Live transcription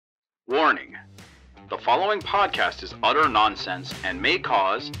Warning. The following podcast is utter nonsense and may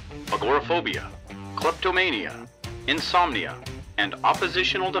cause agoraphobia, kleptomania, insomnia, and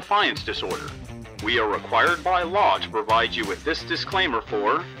oppositional defiance disorder. We are required by law to provide you with this disclaimer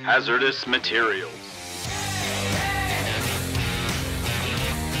for hazardous materials.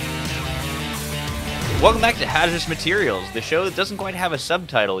 Welcome back to Hazardous Materials, the show that doesn't quite have a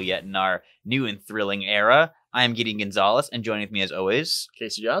subtitle yet in our new and thrilling era. I am Gideon Gonzalez, and joining with me as always,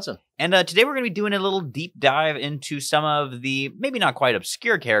 Casey Johnson. And today we're going to be doing a little deep dive into some of the, maybe not quite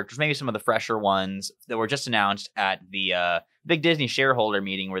obscure characters, maybe some of the fresher ones that were just announced at the big Disney shareholder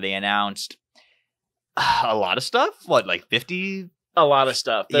meeting where they announced a lot of stuff. What, like 50? A lot of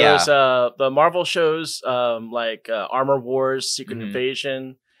stuff. There's the Marvel shows like Armor Wars, Secret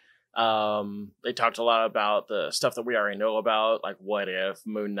Invasion. They talked a lot about the stuff that we already know about, like What If,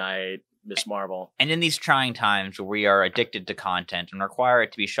 Moon Knight, Miss Marvel. And in these trying times where we are addicted to content and require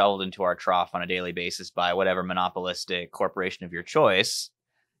it to be shoveled into our trough on a daily basis by whatever monopolistic corporation of your choice,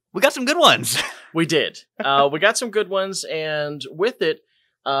 we got some good ones. We did. We got some good ones, and with it,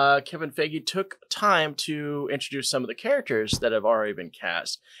 Kevin Feige took time to introduce some of the characters that have already been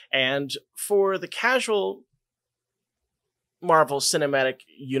cast. And for the casual Marvel Cinematic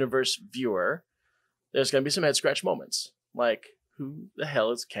Universe viewer, there's going to be some head-scratch moments. Like, who the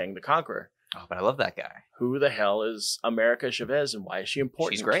hell is Kang the Conqueror? Oh, but I love that guy. Who the hell is America Chavez, and why is she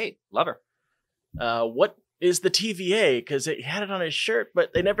important? She's great. Love her. What is the TVA? Because he had it on his shirt,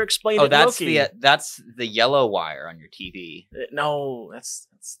 but they never explained it. That's Loki. that's the yellow wire on your TV. No, that's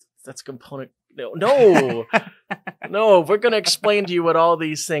a component. No. No, we're going to explain to you what all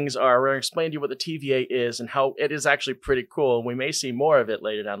these things are. We're going to explain to you what the TVA is and how it is actually pretty cool. And we may see more of it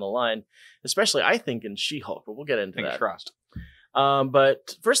later down the line, especially, I think, in She-Hulk, but we'll get into Fingers that. crossed.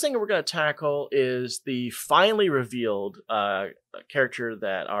 But first thing we're going to tackle is the finally revealed character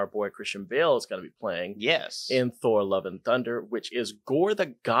that our boy Christian Bale is going to be playing. Yes. In Thor: Love and Thunder, which is Gorr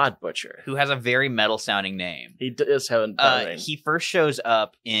the God Butcher. Who has a very metal-sounding name. He does have a metal name. He first shows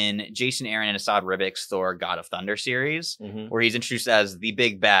up in Jason Aaron and Asad Ribic's Thor: God of Thunder series, where he's introduced as the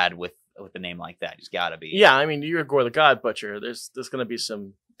big bad with a name like that. He's got to be. Yeah, I mean, you're Gorr the God Butcher. There's going to be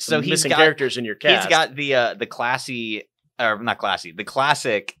some missing characters in your cast. He's got the classy... Or not classy, the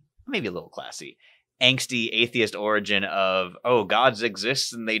classic, maybe a little classy, angsty atheist origin of, oh, gods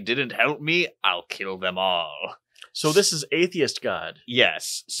exist and they didn't help me, I'll kill them all. So this is atheist god.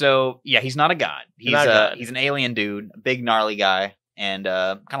 Yes. So, yeah, he's not a god. He's an alien dude, a big gnarly guy, and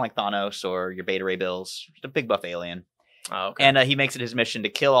kind of like Thanos or your Beta Ray Bills, just a big buff alien. Oh, okay. And he makes it his mission to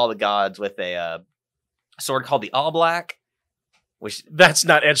kill all the gods with a sword called the All Black. Which, that's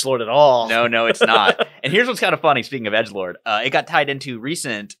not edgelord at all. No, it's not. And here's what's kind of funny, speaking of edgelord. It got tied into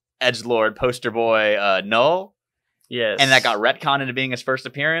recent edgelord poster boy Null. Yes. And that got retconned into being his first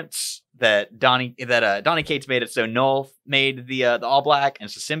appearance. That Donny Cates made it so Null made the All Black, and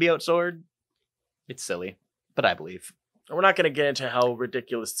it's a symbiote sword. It's silly, but I believe. We're not going to get into how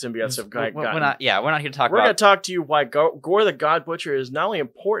ridiculous symbiotes have gotten. We're not here to talk about... We're going to talk to you why Gorr the God Butcher is not only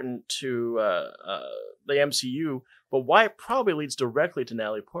important to the MCU, but why it probably leads directly to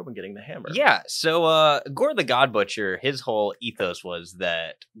Natalie Portman getting the hammer. Yeah, so Gorr the God Butcher, his whole ethos was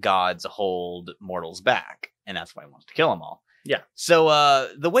that gods hold mortals back, and that's why he wants to kill them all. Yeah. So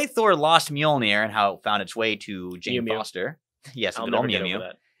the way Thor lost Mjolnir and how it found its way to Jane Foster, yes, I'll good old never Mew get Mew,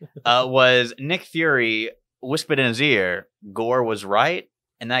 over that. was Nick Fury whispered in his ear, Gorr was right,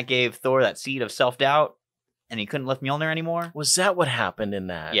 and that gave Thor that seed of self-doubt, and he couldn't lift Mjolnir anymore. Was that what happened in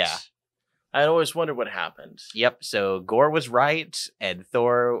that? Yeah. I'd always wondered what happened. Yep. So Gorr was right, and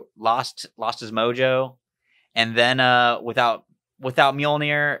Thor lost his mojo, and then without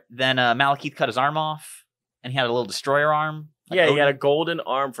Mjolnir, then Malekith cut his arm off, and he had a little destroyer arm. Yeah, he had a golden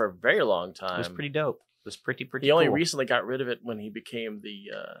arm for a very long time. It was pretty dope. It was pretty. He only recently got rid of it when he became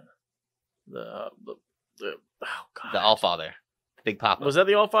the Allfather, the Big Papa. Was that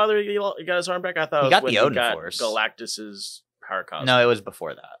the Allfather? He got his arm back. I thought he it was got when the Odin he got Force. Galactus's power costume. No, it was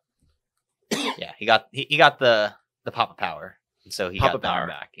before that. Yeah, he got the Papa power, so he got the arm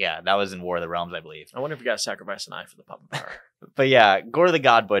back. Yeah, that was in War of the Realms, I believe. I wonder if he got to sacrifice an eye for the Papa power. But yeah, Gorr the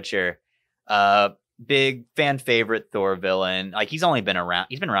God Butcher, big fan favorite Thor villain. Like he's been around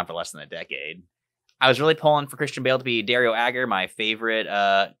for less than a decade. I was really pulling for Christian Bale to be Dario Agger, my favorite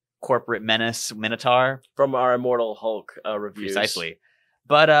corporate menace minotaur from our Immortal Hulk reviews. Precisely.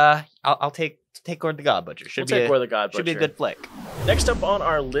 But I'll take Gorr the God Butcher. Should be a good flick. Next up on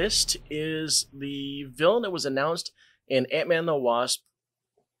our list is the villain that was announced in Ant-Man the Wasp,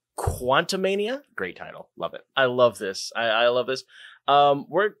 Quantumania. Great title. Love it. I love this. I love this.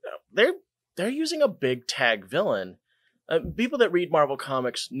 They're using a big tag villain People that read Marvel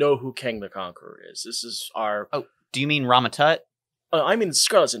Comics know who Kang the Conqueror is. This is our... Oh, do you mean Ramatut? I mean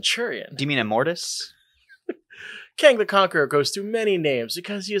Scarlet Centurion. Do you mean Immortus? Kang the Conqueror goes through many names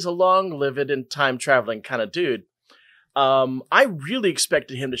because he is a long-lived and time-traveling kind of dude. I really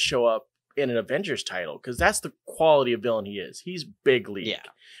expected him to show up in an Avengers title because that's the quality of villain he is. He's big league. Yeah.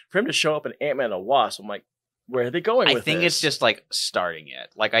 For him to show up in Ant-Man and the Wasp, I'm like, where are they going with this? I think it's just like starting it.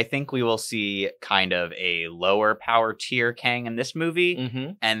 Like, I think we will see kind of a lower power tier Kang in this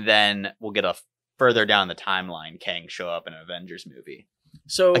movie, and then we'll get a further down the timeline Kang show up in an Avengers movie.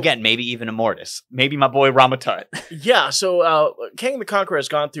 So again, maybe even Immortus. Maybe my boy Ramatut. Yeah, so Kang the Conqueror has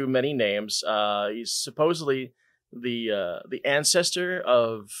gone through many names. He's supposedly the ancestor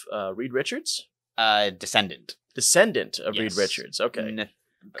of Reed Richards? Descendant. Descendant of Yes. Reed Richards. Okay.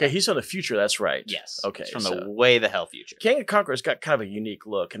 Okay, he's from the future, that's right. Yes. Okay. He's from the way the hell future. Kang the Conqueror's got kind of a unique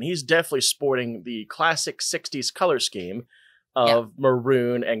look, and he's definitely sporting the classic 60s color scheme of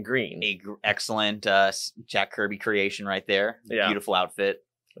maroon and green. Excellent Jack Kirby creation right there. Yeah. Beautiful outfit.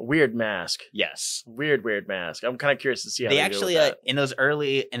 Weird mask. Yes. Weird mask. I'm kind of curious to see how they they actually deal with that. in his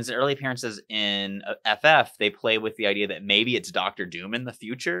early appearances in FF, they play with the idea that maybe it's Doctor Doom in the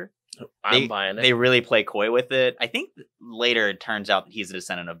future. I'm buying it. They really play coy with it. I think later it turns out that he's a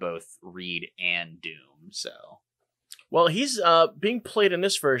descendant of both Reed and Doom. So, well, he's being played in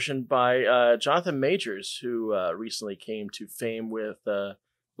this version by Jonathan Majors, who recently came to fame with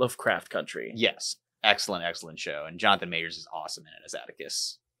Lovecraft Country. yes, excellent show, and Jonathan Majors is awesome in it as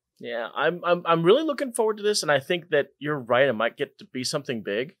Atticus. Yeah, I'm really looking forward to this, and I think that you're right. It might get to be something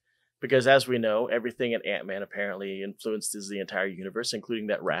big, because as we know, everything in Ant-Man apparently influences the entire universe, including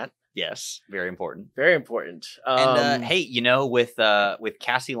that rat. Yes, very important. Very important. And hey, with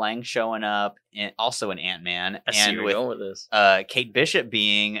Cassie Lang showing up, also in Ant-Man, I see and where you're going with this. Kate Bishop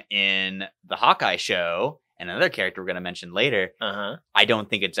being in the Hawkeye show, and another character we're going to mention later, I don't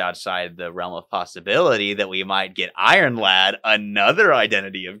think it's outside the realm of possibility that we might get Iron Lad, another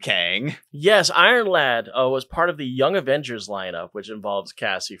identity of Kang. Yes, Iron Lad was part of the Young Avengers lineup, which involves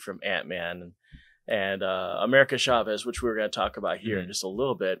Cassie from Ant-Man and America Chavez, which we were going to talk about here in just a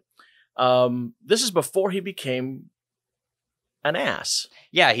little bit. This is before he became an ass.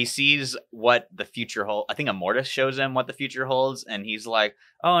 Yeah, he sees what the future holds. I think Immortus shows him what the future holds, and he's like,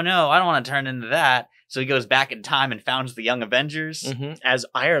 oh no, I don't want to turn into that. So he goes back in time and founds the Young Avengers. As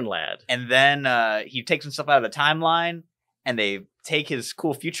Iron Lad. And then he takes himself out of the timeline, and they take his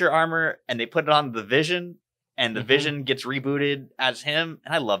cool future armor, and they put it on the Vision, and the Vision gets rebooted as him.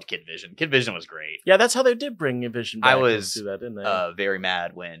 And I loved Kid Vision. Kid Vision was great. Yeah, that's how they did bring Vision back. I was that, didn't they? very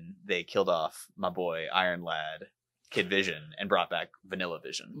mad when they killed off my boy Iron Lad, Kid Vision, and brought back Vanilla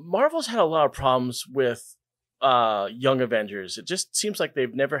Vision. Marvel's had a lot of problems with Young Avengers. It just seems like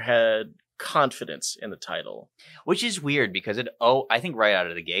they've never had confidence in the title. Which is weird because I think right out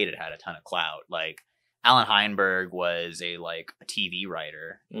of the gate it had a ton of clout. Like, Alan Heinberg was a TV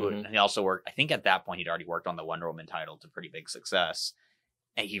writer. And he also worked, I think at that point he'd already worked on the Wonder Woman title to pretty big success.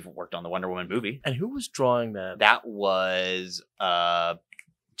 And he worked on the Wonder Woman movie. And who was drawing that? That was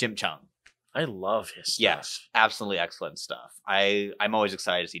Jim Chung. I love his stuff. Yes, absolutely excellent stuff. I'm always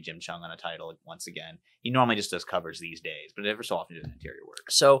excited to see Jim Chung on a title once again. He normally just does covers these days, but every so often he does interior work.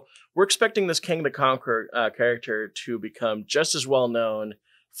 So we're expecting this Kang the Conqueror character to become just as well known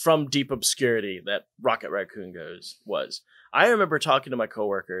from deep obscurity that Rocket Raccoon was. I remember talking to my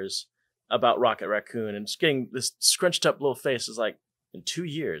coworkers about Rocket Raccoon and just getting this scrunched up little face. Is like, in 2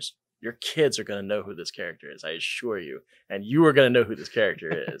 years, your kids are going to know who this character is. I assure you. And you are going to know who this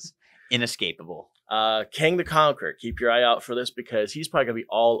character is. Inescapable. Kang the Conqueror. Keep your eye out for this because he's probably going to be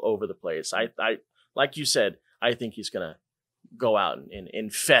all over the place. I like you said, I think he's going to go out and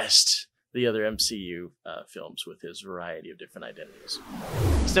infest the other MCU films with his variety of different identities.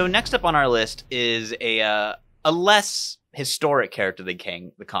 So next up on our list is a less historic character than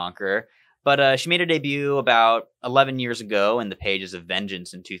Kang the Conqueror, but she made her debut about 11 years ago in the pages of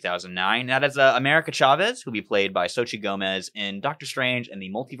Vengeance in 2009. That is America Chavez, who'll be played by Xochitl Gomez in Doctor Strange and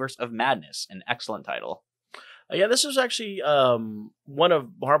the Multiverse of Madness, an excellent title. Yeah, this was actually one of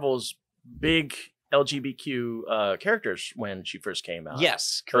Marvel's big LGBTQ characters when she first came out.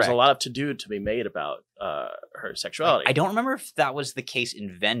 Yes, correct. There was a lot of to-do to be made about her sexuality. I don't remember if that was the case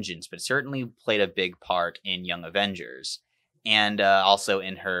in Vengeance, but it certainly played a big part in Young Avengers and also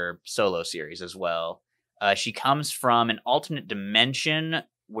in her solo series as well. She comes from an alternate dimension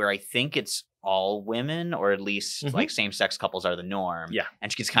where I think it's all women, or at least same-sex couples are the norm. Yeah.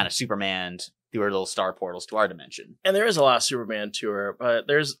 And she gets kind of Superman'd through her little star portals to our dimension. And there is a lot of Superman to her, but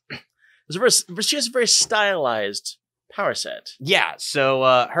she has a very stylized power set. Yeah,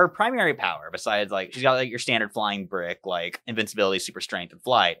 so her primary power, besides like she's got like your standard flying brick, like invincibility, super strength, and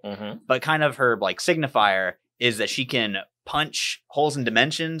flight, but kind of her like signifier is that she can punch holes in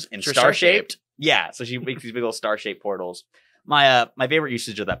dimensions and star shaped. Yeah, so she makes these big old star shaped portals. My favorite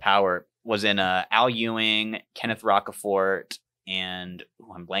usage of that power was in Al Ewing, Kenneth Rocafort, and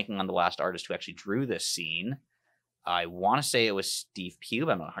I'm blanking on the last artist who actually drew this scene. I want to say it was Steve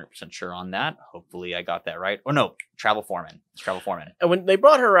Pugh. I'm not 100% sure on that. Hopefully I got that right. Oh, no, Travel Foreman. It's Travel Foreman. And when they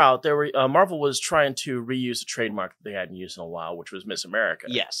brought her out, there were Marvel was trying to reuse a trademark that they hadn't used in a while, which was Miss America.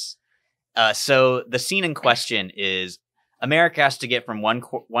 Yes. So the scene in question is America has to get from one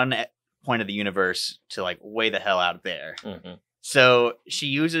point of the universe to like way the hell out there. So she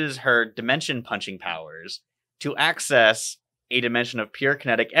uses her dimension punching powers to access a dimension of pure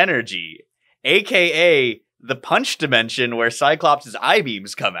kinetic energy, aka the punch dimension where Cyclops' eye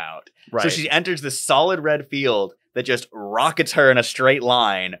beams come out. Right. So she enters this solid red field that just rockets her in a straight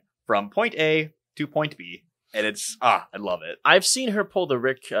line from point A to point B. And it's, I love it. I've seen her pull the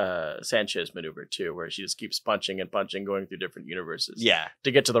Rick Sanchez maneuver too, where she just keeps punching and punching, going through different universes. Yeah.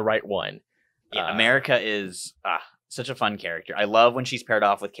 To get to the right one. Yeah, America is such a fun character. I love when she's paired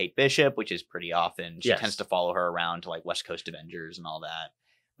off with Kate Bishop, which is pretty often. She tends to follow her around to like West Coast Avengers and all that.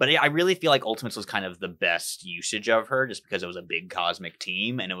 But I really feel like Ultimates was kind of the best usage of her just because it was a big cosmic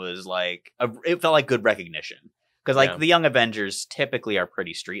team and it was like, it felt like good recognition. Because like the Young Avengers typically are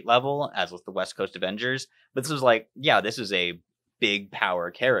pretty street level, as with the West Coast Avengers. But this was like, yeah, this is a big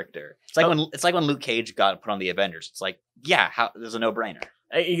power character. It's like when Luke Cage got put on the Avengers. It's like, yeah, there's a no-brainer.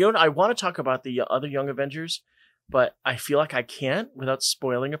 You know, I want to talk about the other Young Avengers, but I feel like I can't without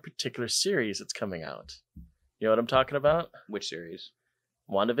spoiling a particular series that's coming out. You know what I'm talking about? Which series?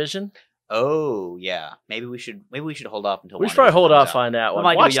 WandaVision? Oh, yeah. Maybe we should hold off until we should probably hold off on that one.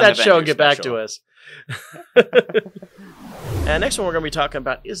 Watch that show and get back to us. And next one we're going to be talking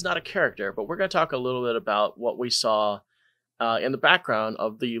about is not a character, but we're going to talk a little bit about what we saw in the background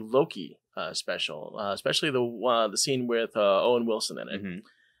of the Loki special, especially the scene with Owen Wilson in it,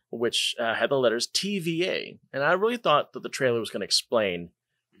 which had the letters TVA. And I really thought that the trailer was going to explain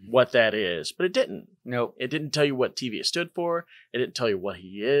what that is, but it didn't. Nope. It didn't tell you what TVA stood for. It didn't tell you what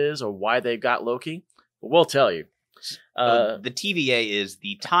he is or why they got Loki. But we'll tell you. The TVA is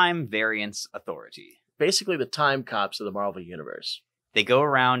the Time Variance Authority. Basically the time cops of the Marvel Universe. They go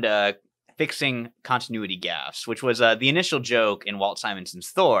around fixing continuity gaffes, which was the initial joke in Walt Simonson's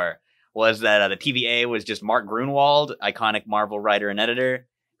Thor, was that the TVA was just Mark Grunwald, iconic Marvel writer and editor,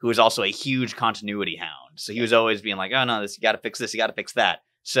 who was also a huge continuity hound. So he was always being like, oh no, you got to fix this, you got to fix that.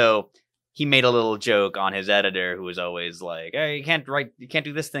 So he made a little joke on his editor, who was always like, hey, you can't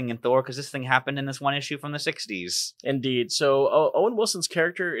do this thing in Thor because this thing happened in this one issue from the 60s. Indeed. So Owen Wilson's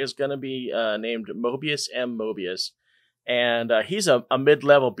character is going to be named Mobius M. Mobius, and he's a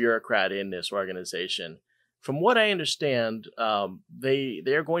mid-level bureaucrat in this organization. From what I understand, they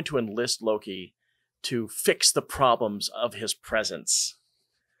are going to enlist Loki to fix the problems of his presence,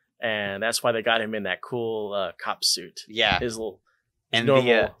 and that's why they got him in that cool cop suit. Yeah, his little. And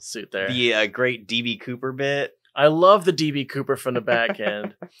normal suit there. The great DB Cooper bit. I love the DB Cooper from the back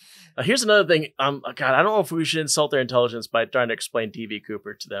end. Here's another thing. God, I don't know if we should insult their intelligence by trying to explain DB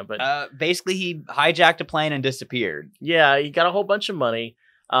Cooper to them, but basically he hijacked a plane and disappeared. Yeah, he got a whole bunch of money.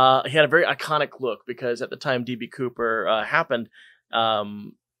 He had a very iconic look because at the time DB Cooper happened,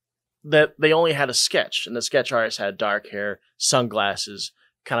 that they only had a sketch, and the sketch artist had dark hair, sunglasses,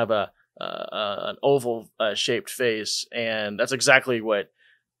 kind of an oval shaped face, and that's exactly what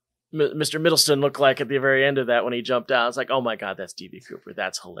Mr. Middleton looked like at the very end of that when he jumped out. It's like, oh my god, that's DB Cooper.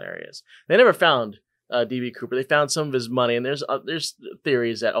 That's hilarious. They never found DB Cooper. They found some of his money, and there's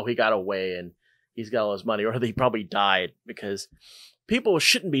theories that he got away and he's got all his money, or he probably died, because people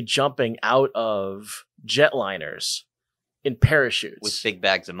shouldn't be jumping out of jetliners in parachutes with big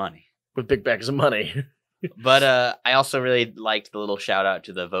bags of money. But I also really liked the little shout out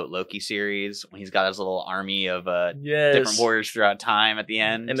to the Vote Loki series when he's got his little army of different warriors throughout time at the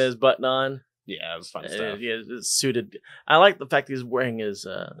end. And his button on. Yeah, it was fun stuff. Yeah, it's suited. I like the fact he's wearing his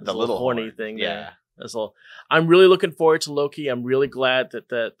the little horny thing. Yeah. I'm really looking forward to Loki. I'm really glad that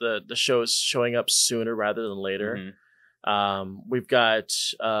the show is showing up sooner rather than later. We've got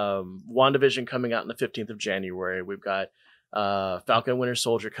WandaVision coming out on the 15th of January. We've got Falcon Winter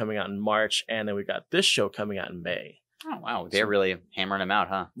Soldier coming out in March, and then we got this show coming out in May. Oh wow, they're really hammering them out,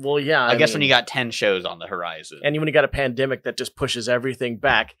 huh? Well, yeah. I guess when you got 10 shows on the horizon, and when you got a pandemic that just pushes everything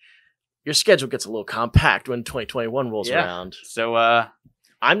back, your schedule gets a little compact when 2021 rolls around. So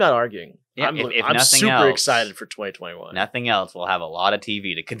I'm not arguing. Yeah, I'm super excited for 2021. Nothing else, we'll have a lot of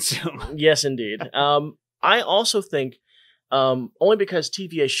TV to consume. Yes, indeed. I also think, only because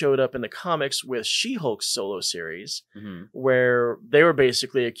TVA showed up in the comics with She-Hulk's solo series, where they were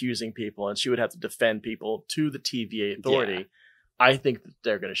basically accusing people and she would have to defend people to the TVA authority. Yeah. I think that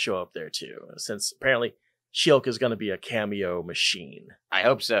they're going to show up there too, since apparently She-Hulk is going to be a cameo machine. I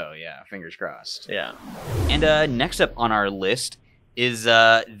hope so, yeah. Fingers crossed. Yeah. And next up on our list is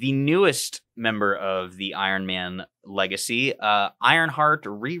the newest member of the Iron Man legacy, Ironheart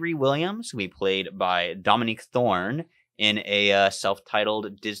Riri Williams, who will be played by Dominique Thorne in a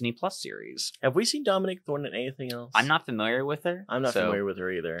self-titled Disney Plus series. Have we seen Dominique Thorne in anything else? I'm not familiar with her. I'm not familiar with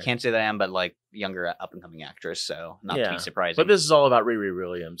her either. Can't say that I am, but like younger up-and-coming actress, so not to be surprising. But this is all about Riri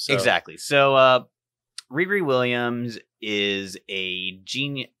Williams. So. Exactly. So Riri Williams is a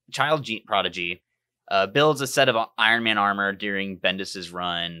child prodigy. Builds a set of Iron Man armor during Bendis's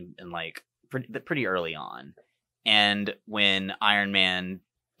run, and like pretty early on. And when Iron Man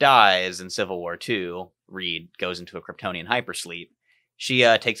dies in Civil War II, Reed goes into a Kryptonian hypersleep. She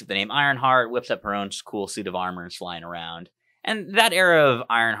takes up the name Ironheart, whips up her own cool suit of armor, and is flying around. And that era of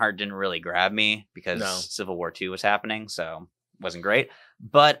Ironheart didn't really grab me because Civil War II was happening, so it wasn't great.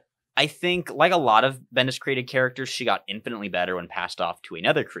 But I think, like a lot of Bendis created characters, she got infinitely better when passed off to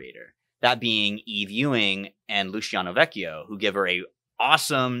another creator. That being Eve Ewing and Luciano Vecchio, who give her a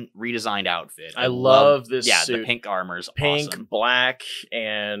awesome redesigned outfit. I love this suit. The pink armor's pink, awesome. Black,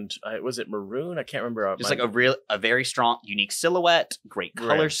 and was it maroon? I can't remember. Just like a very strong, unique silhouette, great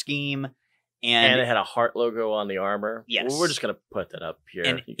color scheme. And it had a heart logo on the armor. Yes. We're just going to put that up here.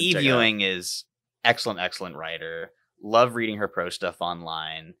 And Eve Ewing is excellent writer. Love reading her pro stuff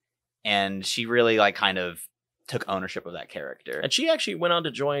online. And she really like kind of took ownership of that character. And she actually went on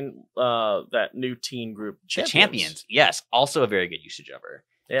to join that new teen group, Champions. The Champions, yes. Also a very good usage of her.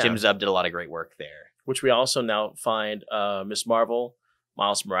 Yeah. Jim Zub did a lot of great work there. Which we also now find Miss Marvel,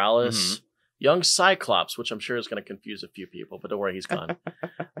 Miles Morales, young Cyclops, which I'm sure is going to confuse a few people, but don't worry, he's gone.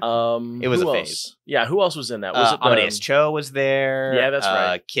 It was a phase. Yeah, who else was in that? Was it Amadeus Cho was there. Yeah, that's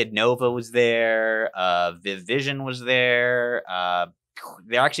right. Kid Nova was there. Viv Vision was there.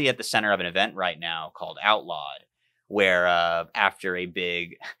 They're actually at the center of an event right now called Outlawed, where after a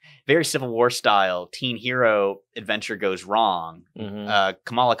big, very Civil War style teen hero adventure goes wrong,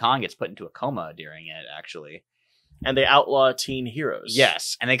 Kamala Khan gets put into a coma during it, actually. And they outlaw teen heroes.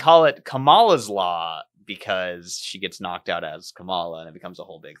 Yes, and they call it Kamala's Law because she gets knocked out as Kamala, and it becomes a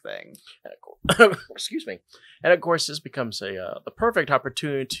whole big thing. Excuse me. And of course, this becomes the perfect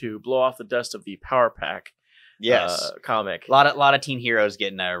opportunity to blow off the dust of the Power Pack. Yes, comic. A lot of teen heroes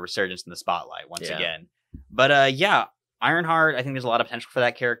getting a resurgence in the spotlight once again. But yeah, Ironheart, I think there's a lot of potential for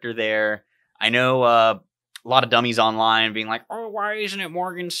that character there. I know a lot of dummies online being like, "Oh, why isn't it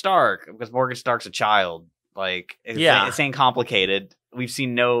Morgan Stark?" Because Morgan Stark's a child. Like, it's ain't complicated. We've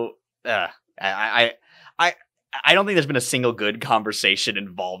seen no. I don't think there's been a single good conversation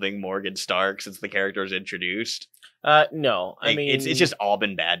involving Morgan Stark since the character was introduced. No, I mean it's just all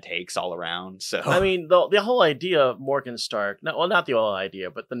been bad takes all around. So I mean the whole idea of Morgan Stark, not the whole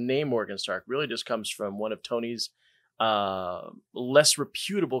idea, but the name Morgan Stark really just comes from one of Tony's less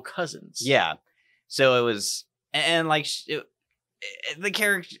reputable cousins. Yeah, so it was, and like the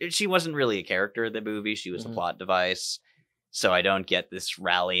character, she wasn't really a character in the movie; she was a plot device. So I don't get this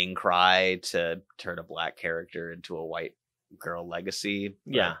rallying cry to turn a black character into a white girl legacy.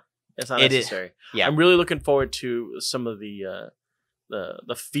 Yeah. It's not necessary. Yeah, I'm really looking forward to some of the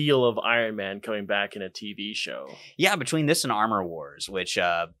feel of Iron Man coming back in a TV show. Yeah, between this and Armor Wars, which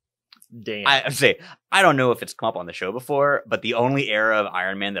damn, I don't know if it's come up on the show before, but the only era of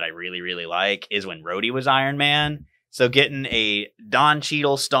Iron Man that I really like is when Rhodey was Iron Man. So getting a Don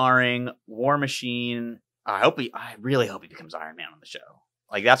Cheadle starring War Machine, I really hope he becomes Iron Man on the show.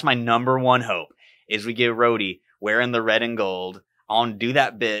 Like, that's my number one hope, is we get Rhodey wearing the red and gold. On do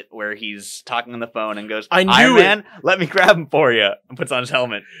that bit where he's talking on the phone and goes, Iron Man, let me grab him for you, and puts on his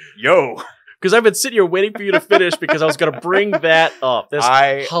helmet. Yo. Because I've been sitting here waiting for you to finish because I was going to bring that up.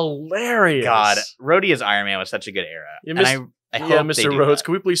 That's hilarious. God, Rhodey as Iron Man was such a good era. Yeah, I hope Mr. Rhodes,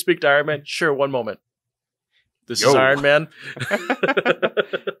 can we please speak to Iron Man? Sure, one moment. This is Iron Man.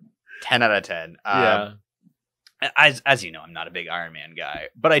 10 out of 10. Yeah. As you know, I'm not a big Iron Man guy,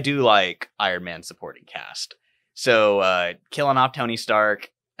 but I do like Iron Man supporting cast. So killing off Tony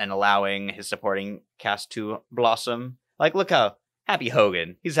Stark and allowing his supporting cast to blossom. Like, look how happy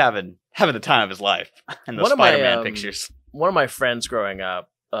Hogan. He's having the time of his life in those Spider-Man pictures. One of my friends growing up,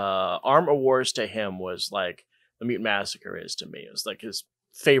 Armor Wars to him was like the Mutant Massacre is to me. It was like his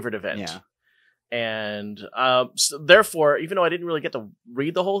favorite event. Yeah. And so therefore, even though I didn't really get to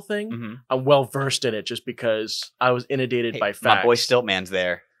read the whole thing, I'm well versed in it just because I was inundated by facts. My boy Stiltman's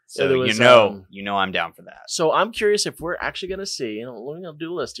there. So There was, you know I'm down for that. So I'm curious if we're actually going to see, let me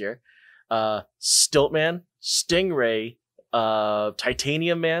do a list here, Stiltman, Stingray,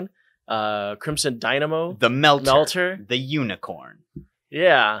 Titanium Man, Crimson Dynamo, The Melter, the Unicorn.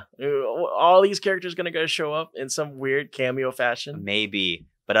 Yeah, all these characters going to go show up in some weird cameo fashion. Maybe.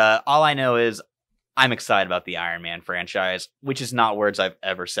 But all I know is I'm excited about the Iron Man franchise, which is not words I've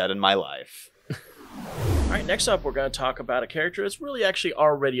ever said in my life. All right, next up, we're going to talk about a character that's really actually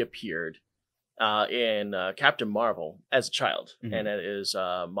already appeared in Captain Marvel as a child, and it is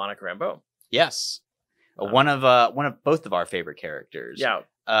Monica Rambeau. Yes, one of both of our favorite characters.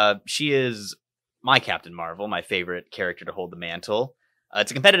 Yeah, she is my Captain Marvel, my favorite character to hold the mantle.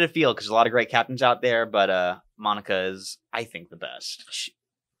 It's a competitive field because there's a lot of great captains out there, but Monica is, I think, the best.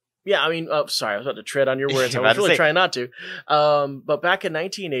 Yeah, I mean, sorry, I was about to tread on your words. I was really trying not to. But back in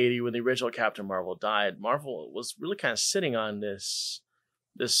 1980, when the original Captain Marvel died, Marvel was really kind of sitting on this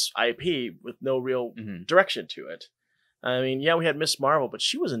IP with no real direction to it. I mean, yeah, we had Miss Marvel, but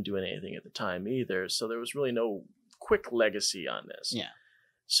she wasn't doing anything at the time either, so there was really no quick legacy on this. Yeah.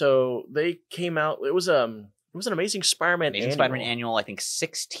 So they came out. It was an Amazing Spider-Man annual. Spider-Man annual, I think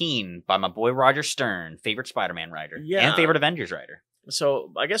 16 by my boy Roger Stern, favorite Spider-Man writer, yeah, and favorite Avengers writer.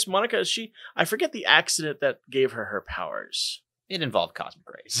 So I guess Monica, I forget the accident that gave her powers. It involved cosmic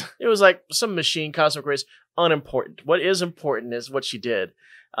rays. It was like some machine cosmic rays, unimportant. What is important is what she did.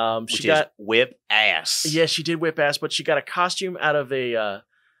 She got whip ass. Yeah, she did whip ass, but she got a costume out of a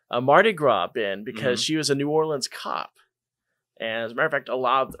Mardi Gras bin because she was a New Orleans cop. And as a matter of fact, a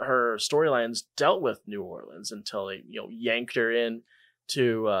lot of her storylines dealt with New Orleans until they yanked her in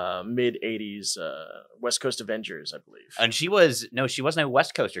to mid-80s West Coast Avengers, I believe. And she wasn't a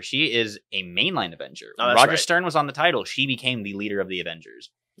West Coaster. She is a mainline Avenger. When Roger Stern was on the title, she became the leader of the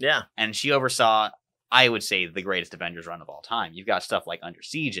Avengers. Yeah. And she oversaw, I would say, the greatest Avengers run of all time. You've got stuff like Under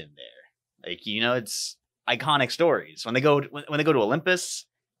Siege in there. Like, it's iconic stories. When they go to Olympus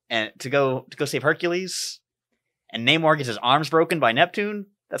and to go save Hercules, and Namor gets his arms broken by Neptune,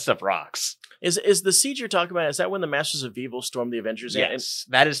 that stuff rocks. Is the siege you're talking about, is that when the Masters of Evil stormed the Avengers? Yes.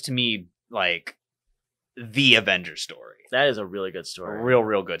 That is, to me, like, the Avengers story. That is a really good story.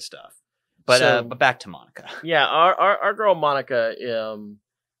 Real good stuff. But back to Monica. Yeah, our girl Monica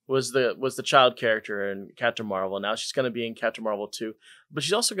was the child character in Captain Marvel. Now she's going to be in Captain Marvel 2. But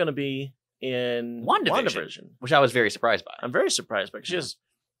she's also going to be in WandaVision. Which I was very surprised by. I'm very surprised by because she has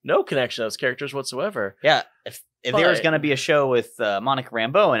no connection to those characters whatsoever. Yeah, if there was going to be a show with Monica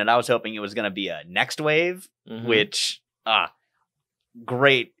Rambeau in it, I was hoping it was going to be a Next Wave, which,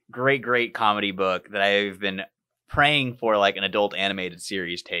 great comedy book that I've been praying for, like, an adult animated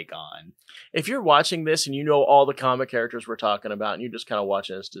series take on. If you're watching this and you know all the comic characters we're talking about and you're just kind of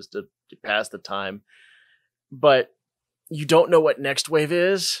watching this just to pass the time, but you don't know what Next Wave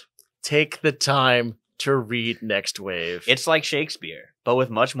is, take the time to read Next Wave. It's like Shakespeare, but with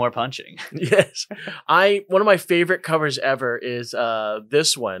much more punching. Yes. One of my favorite covers ever is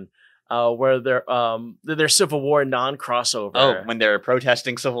this one, where they're Civil War non-crossover. Oh, when they're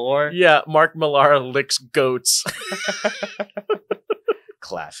protesting Civil War? Yeah, Mark Millar licks goats.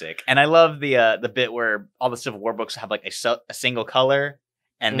 Classic. And I love the bit where all the Civil War books have like a single color,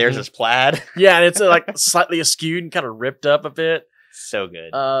 and theirs is plaid. Yeah, and it's like slightly askewed and kind of ripped up a bit. So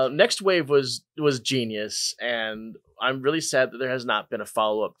good. Next Wave was genius, and I'm really sad that there has not been a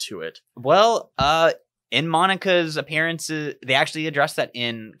follow-up to it. Well, in Monica's appearances, they actually addressed that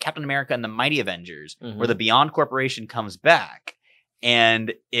in Captain America and the Mighty Avengers, where the Beyond Corporation comes back.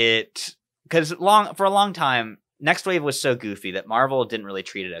 And because for a long time, Next Wave was so goofy that Marvel didn't really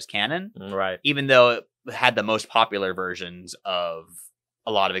treat it as canon. Right. Even though it had the most popular versions of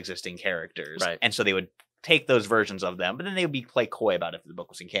a lot of existing characters. Right. And so they would take those versions of them, but then they would play coy about it if the book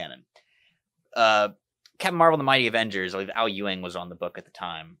was in canon. Captain Marvel and the Mighty Avengers, I believe Al Ewing was on the book at the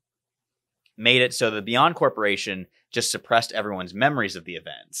time, made it so the Beyond Corporation just suppressed everyone's memories of the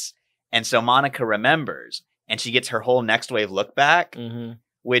events. And so Monica remembers, and she gets her whole Next Wave look back,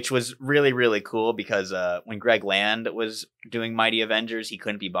 which was really, really cool because when Greg Land was doing Mighty Avengers, he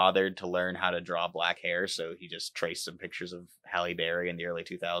couldn't be bothered to learn how to draw black hair, so he just traced some pictures of Halle Berry in the early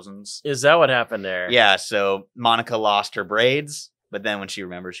 2000s. Is that what happened there? Yeah, so Monica lost her braids, but then when she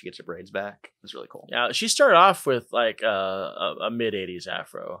remembers, she gets her braids back. It's really cool. Yeah, she started off with like a mid-80s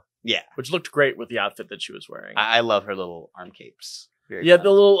afro. Yeah. Which looked great with the outfit that she was wearing. I love her little arm capes. Very fun. The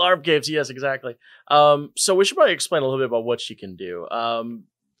little arm capes. Yes, exactly. So we should probably explain a little bit about what she can do.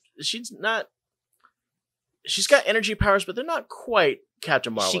 She's got energy powers, but they're not quite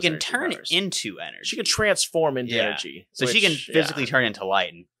Captain Marvel's. She can turn powers. Into energy. She can transform into energy. So she can physically turn into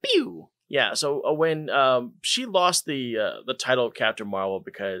light and pew. Yeah, so when she lost the title of Captain Marvel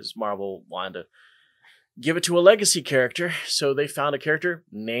because Marvel wanted to give it to a Legacy character, so they found a character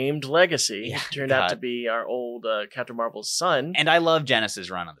named Legacy. Yeah, Turned out to be our old Captain Marvel's son. And I love Genesis'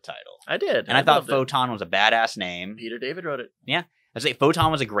 run on the title. I did. And I thought loved it. Photon was a badass name. Peter David wrote it. Yeah. I'd say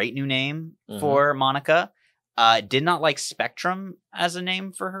Photon was a great new name for Monica. Did not like Spectrum as a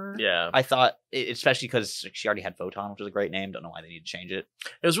name for her. Yeah. I thought, especially because she already had Photon, which was a great name. Don't know why they need to change it.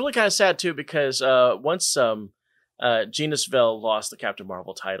 It was really kind of sad, too, because once Gina Svell lost the Captain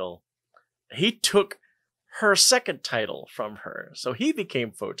Marvel title, he took her second title from her. So he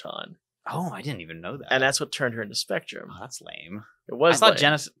became Photon. Oh, I didn't even know that. And that's what turned her into Spectrum. Oh, that's lame. It was I thought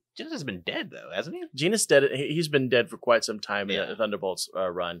lame. Genesis has been dead, though, hasn't he? Genis dead. He's been dead for quite some time in the Thunderbolts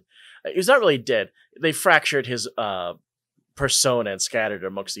run. He's not really dead. They fractured his persona and scattered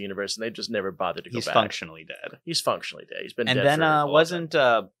amongst the universe, and they just never bothered to go back. He's functionally dead. He's functionally dead. He's been and dead. then for wasn't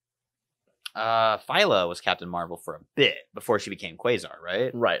Phyla was Captain Marvel for a bit before she became Quasar,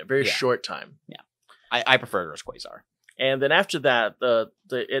 right? Right, a very short time. Yeah, I preferred her as Quasar. And then after that,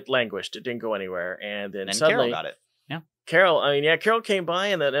 it languished. It didn't go anywhere. And then Carol suddenly, got it. Yeah, Carol came by,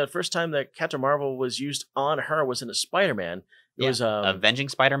 and the first time that Captain Marvel was used on her was in a Spider-Man. It was Avenging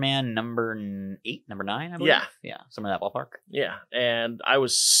Spider-Man number 8, number 9, I believe. Yeah, somewhere in that ballpark. Yeah, and I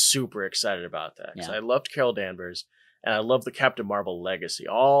was super excited about that because Yeah. I loved Carol Danvers, and I love the Captain Marvel legacy.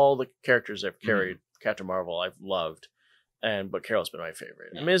 All the characters that have carried Captain Marvel, I've loved, but Carol's been my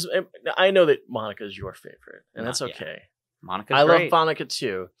favorite. Yeah. I mean, I know that Monica's your favorite, and that's okay. Monica's I great. love Monica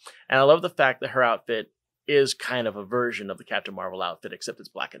too, and I love the fact that her outfit is kind of a version of the Captain Marvel outfit, except it's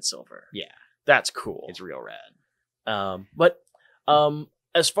black and silver. Yeah, that's cool. it's real rad. But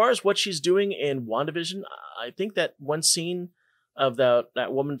as far as what she's doing in WandaVision, I think that one scene of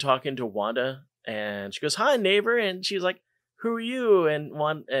that woman talking to Wanda, and she goes, "Hi, neighbor," and she's like, "Who are you?" And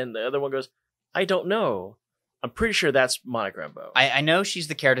the other one goes, "I don't know." I'm pretty sure that's Monica Rambeau. I know she's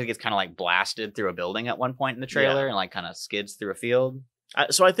the character that gets kind of like blasted through a building at one point in the trailer and like kind of skids through a field.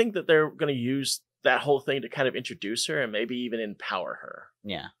 So I think that they're going to use that whole thing to kind of introduce her and maybe even empower her.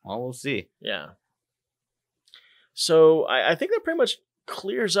 Yeah, well, we'll see. Yeah. So I think that pretty much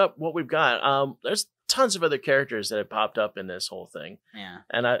clears up what we've got. There's tons of other characters that have popped up in this whole thing. Yeah.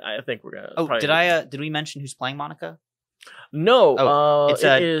 And I think we're gonna. Oh, did we mention who's playing Monica? No. It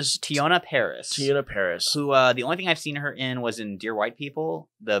is Tiona Paris. Tiona Paris. Who the only thing I've seen her in was in Dear White People,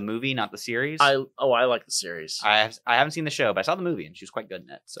 the movie, not the series. I like the series. I haven't seen the show, but I saw the movie and she was quite good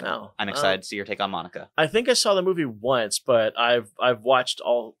in it. So I'm excited to see her take on Monica. I think I saw the movie once, but I've watched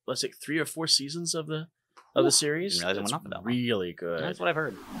all 3 or 4 seasons of the series. Didn't realize it went up for that really good. That's what I've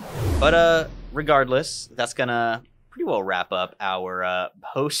heard. But regardless, that's gonna pretty well wrap up our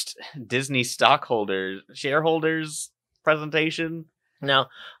post Disney shareholders presentation. Now,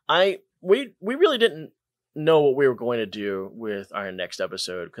 we really didn't know what we were going to do with our next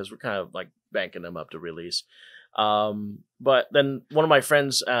episode because we're kind of like banking them up to release. But then one of my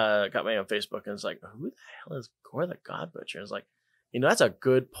friends got me on Facebook and was like, "Who the hell is Gorr the God Butcher?" I was like, that's a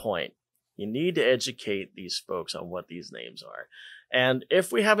good point. You need to educate these folks on what these names are. And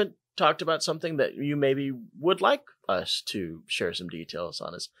if we haven't talked about something that you maybe would like us to share some details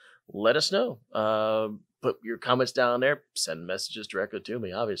on, let us know. Put your comments down there. Send messages directly to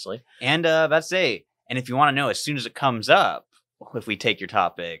me, obviously. And and if you want to know as soon as it comes up, if we take your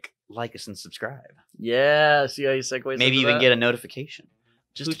topic, like us and subscribe. Yeah, see how you segues. Maybe even get a notification.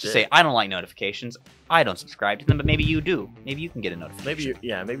 Who's to say I don't like notifications? I don't subscribe to them, but maybe you do. Maybe you can get a notification.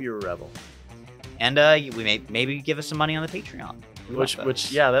 Maybe you're a rebel. And we maybe give us some money on the Patreon.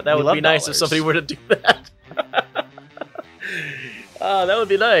 That would be nice if somebody were to do that. That would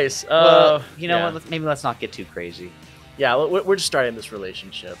be nice. Well, what? Maybe let's not get too crazy. Yeah, we're just starting this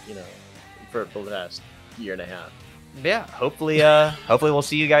relationship, for the last year and a half. Yeah, hopefully we'll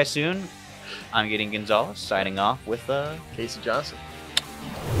see you guys soon. I'm Gideon Gonzalez signing off with Casey Johnson.